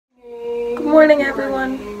morning,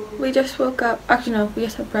 everyone. We just woke up. Actually, no, we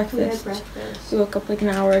just had breakfast. We had breakfast. We woke up like an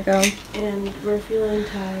hour ago. And we're feeling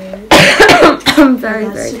tired. I'm very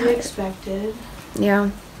That's to be tired. expected. Yeah.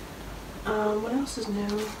 What else is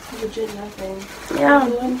new? Legit nothing. Yeah.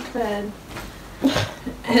 We went to bed.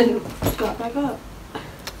 And got back up.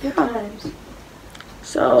 Good times.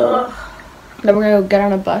 So, then we're gonna get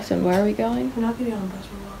on a bus, and where are we going? We're not getting on a bus,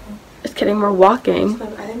 we're walking. Just kidding, we're walking. I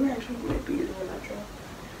think we're actually might be using the metro.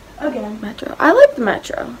 Again. Metro. I like the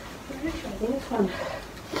metro. I think it's fun.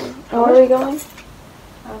 And where are we going?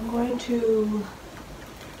 I'm going to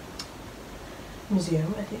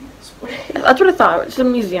museum, I think. That's what I thought. It's a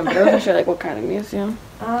museum, but I wasn't sure like what kind of museum.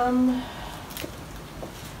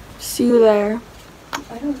 See you there.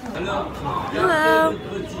 I don't know. Hello.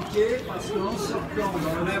 Votre ticket, parce qu'en sortant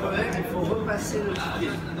dans le RER, il faut repasser le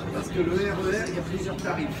ticket. Parce que le RER, il y a plusieurs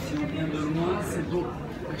tarifs. Si on vient de loin, c'est beau.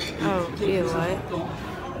 Oh, ew, what?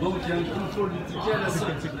 Donc il y a un contrôle du ticket à la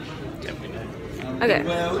sortie. Okay.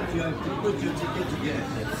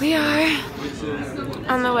 We are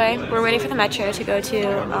on the way. We're waiting for the metro to go to, I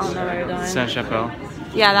don't know where we're going. Saint Chapelle.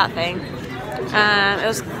 Yeah, that thing.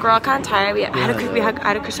 We're all kind of tired. We had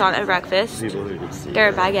a croissant at breakfast. There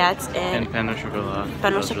were baguettes and pain au chocolat.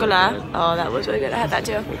 Pain au chocolat. Oh, that was really good. I had that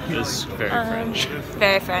too. It was very French.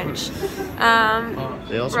 Very French.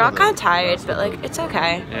 We're all kind of tired, but like it's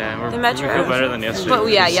okay. Yeah, the metro. We feel better than yesterday. But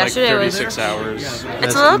yeah, it's yesterday like was 36 hours.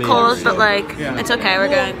 It's a little cold, but like it's okay. We're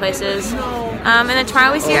going places. And then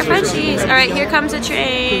tomorrow we see our Frenchies. All right, here comes the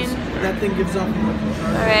train. That thing gives up.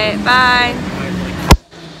 All right, bye.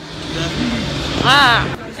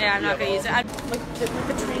 Yeah, I'm not gonna use it.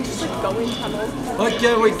 The train's just like going tunnel.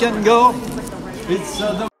 Okay, we can go. It's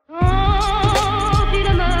the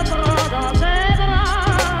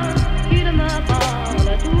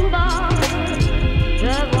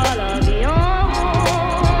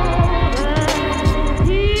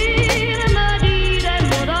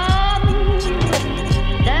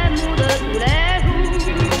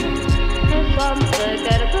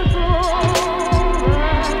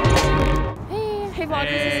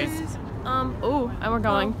and we're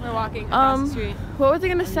going. We're walking across the street. What was I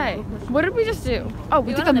gonna say? What did we just do? Oh,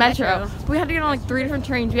 we took the metro. We had to get on like 3 different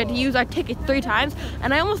trains. We had to use our ticket 3 times,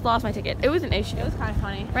 and I almost lost my ticket. It was an issue. It was kind of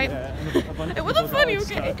funny, right? It wasn't funny,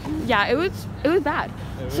 okay? Yeah, it was bad.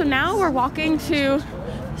 So now we're walking to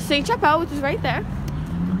Saint Chapelle, which is right there.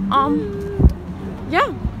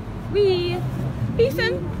 Yeah. Peace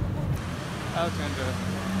in. Alexandra.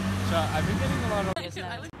 So I've been getting a lot of.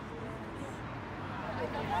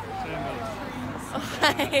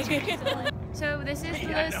 So this is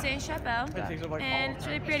the Saint Chapelle, and it's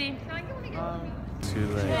really pretty. Too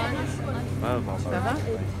late.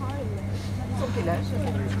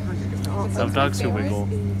 Some dogs who wiggle.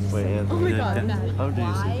 Wait, Oh my god. How do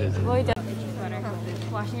you say visit?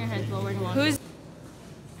 Washing your hands while we're walking. Who's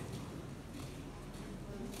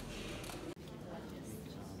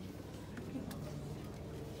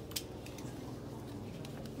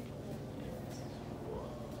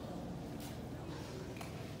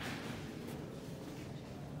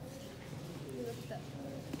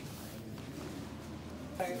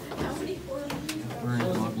We're in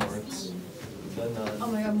Hogwarts. Oh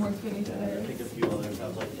my god, more skinny today. I think a few others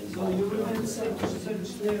have like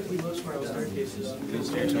staircases. These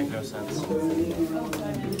stairs make no sense. Oh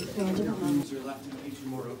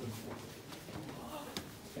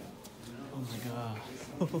my god.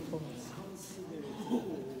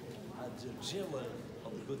 At the jailer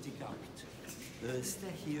of the Gothic art.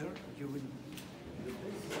 Stay here, you will.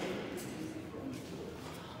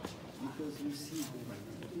 Because you see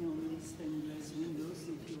the only stainless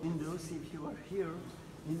windows if you are here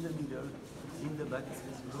in the middle, in the back,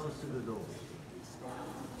 close to the door.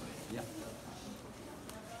 Yeah.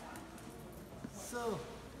 So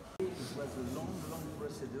it was a long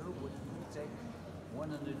procedure which would take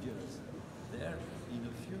 100 years. There, in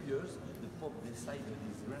a few years, the Pope decided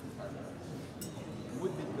his grandfather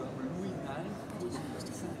would become Louis IX.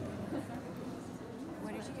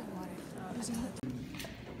 Where did you get water?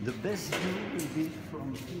 The best view will be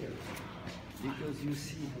from here, because you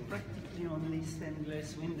see practically only stained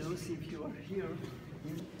glass windows if you are here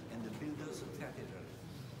in the builders of cathedral.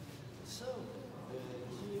 So,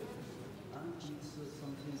 here, it's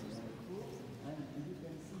something like cool, and you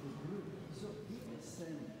can see the blue. So, if the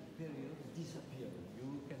same period disappeared,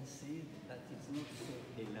 you can see that it's not so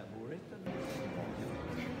elaborate.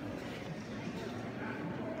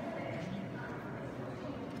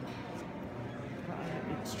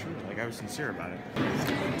 It's true. Like I was sincere about it.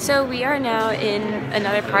 So we are now in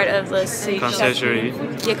another part of the Conciergerie.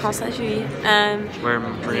 Yeah, Conciergerie. Where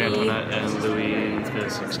Marie Antoinette and Louis the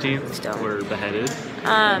Somethingth were beheaded.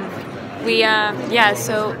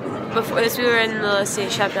 So before this we were in the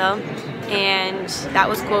Saint Chapelle, and that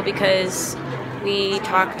was cool because we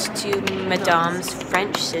talked to Madame's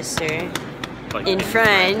French sister in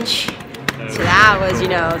French. So that was,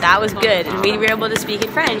 that was good, and we were able to speak in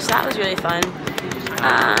French. So that was really fun.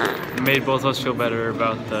 It made both of us feel better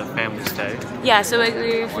about the family stay. Yeah, so like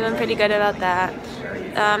we were feeling pretty good about that.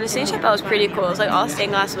 The Saint Chapelle was pretty cool. It was like all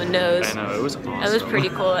stained glass windows. I know, it was awesome. It was pretty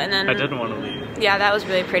cool, and then I didn't want to leave. Yeah, that was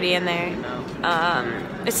really pretty in there.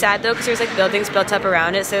 It's sad though because there's like buildings built up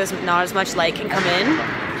around it, so there's not as much light can come in.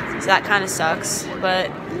 So that kind of sucks, but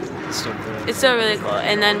It's still good. it's still really cool.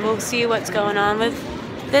 And then we'll see what's going on with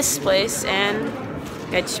this place and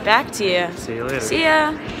get back to you. See you later. See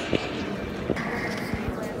ya.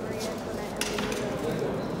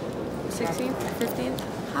 16th, 15th.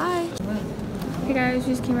 Hi. Hey guys,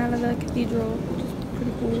 we just came out of the cathedral, which is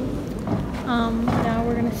pretty cool. Now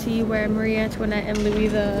we're gonna see where Marie Antoinette and Louis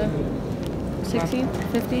the 16th,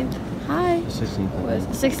 15th. Hi. 16th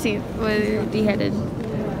was beheaded.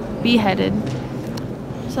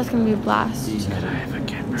 So that's gonna be a blast.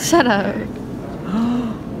 Shut up. Of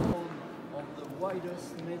the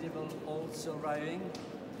widest medieval old surviving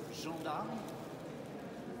gendarme,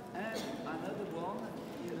 and another one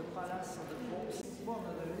in the Palace of the Popes. One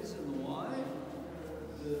of the reasons why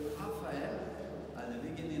the Raphael, at the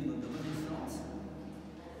beginning of the Renaissance,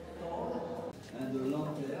 and the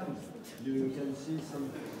lantern, you can see some.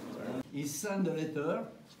 He sent a letter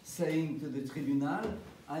saying to the tribunal,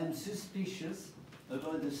 I am suspicious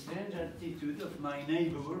about the strange attitude of my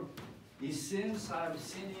neighbor. It seems I've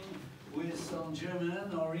seen him with some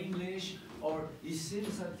German or English, or it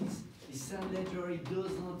seems that his letter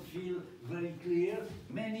does not feel very clear.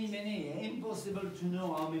 Many, impossible to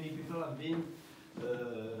know how many people have been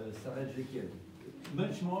savagely killed.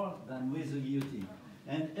 Much more than with the guillotine.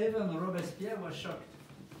 And even Robespierre was shocked.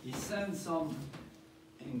 He sent some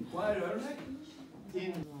inquirers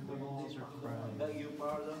in beg your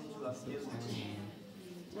pardon to appeal.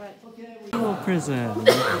 Kilo prison.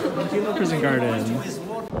 Kilo prison garden.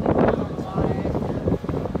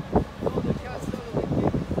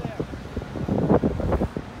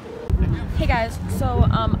 Hey guys, so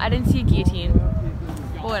I didn't see a guillotine.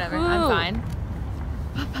 But whatever, I'm fine.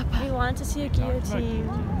 We wanted to see a guillotine.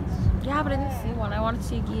 Yeah, but I didn't see one. I wanted to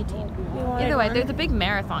see a guillotine. Either way, there's a big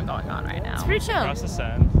marathon going on right now. It's pretty chill. Across the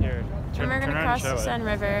Seine. Here, And we're gonna around cross and the show Seine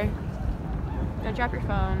River. Don't drop your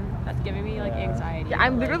phone. That's giving me like anxiety. Yeah,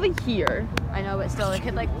 I'm literally here. I know, but still, it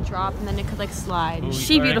could like drop and then it could like slide. it.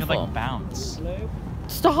 She Or it could, beautiful. like, bounce.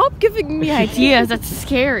 Stop giving me ideas. That's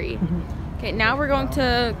scary. Okay, now we're going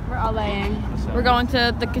to. We're all laying. We're going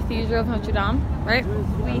to the Cathedral of Notre Dame, right?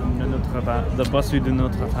 The bus de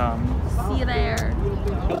Notre Dame. See you there.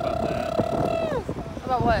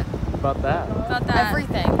 About what? About that. About that.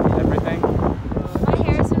 Everything. Everything. My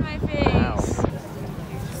hair's in my face.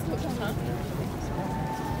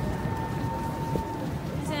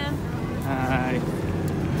 Sam. Hi. You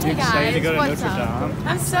Hey excited to guys, go to what's Notre up? Dame?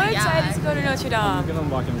 I'm so excited to go to Notre I'm Dame. gonna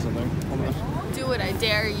walk into something. Hold on. Do it, I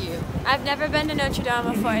dare you. I've never been to Notre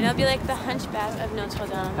Dame before, and it'll be like the Hunchback of Notre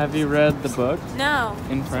Dame. Have you read the book No.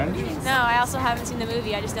 in French? No, I also haven't seen the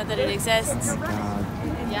movie. I just know that it exists. God.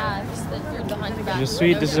 Yeah, just that you're the hunchback. Je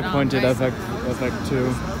suis of Notre Dame, disappointed right? avec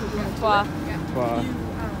tu. Toi. Toi.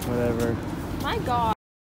 Whatever. My God.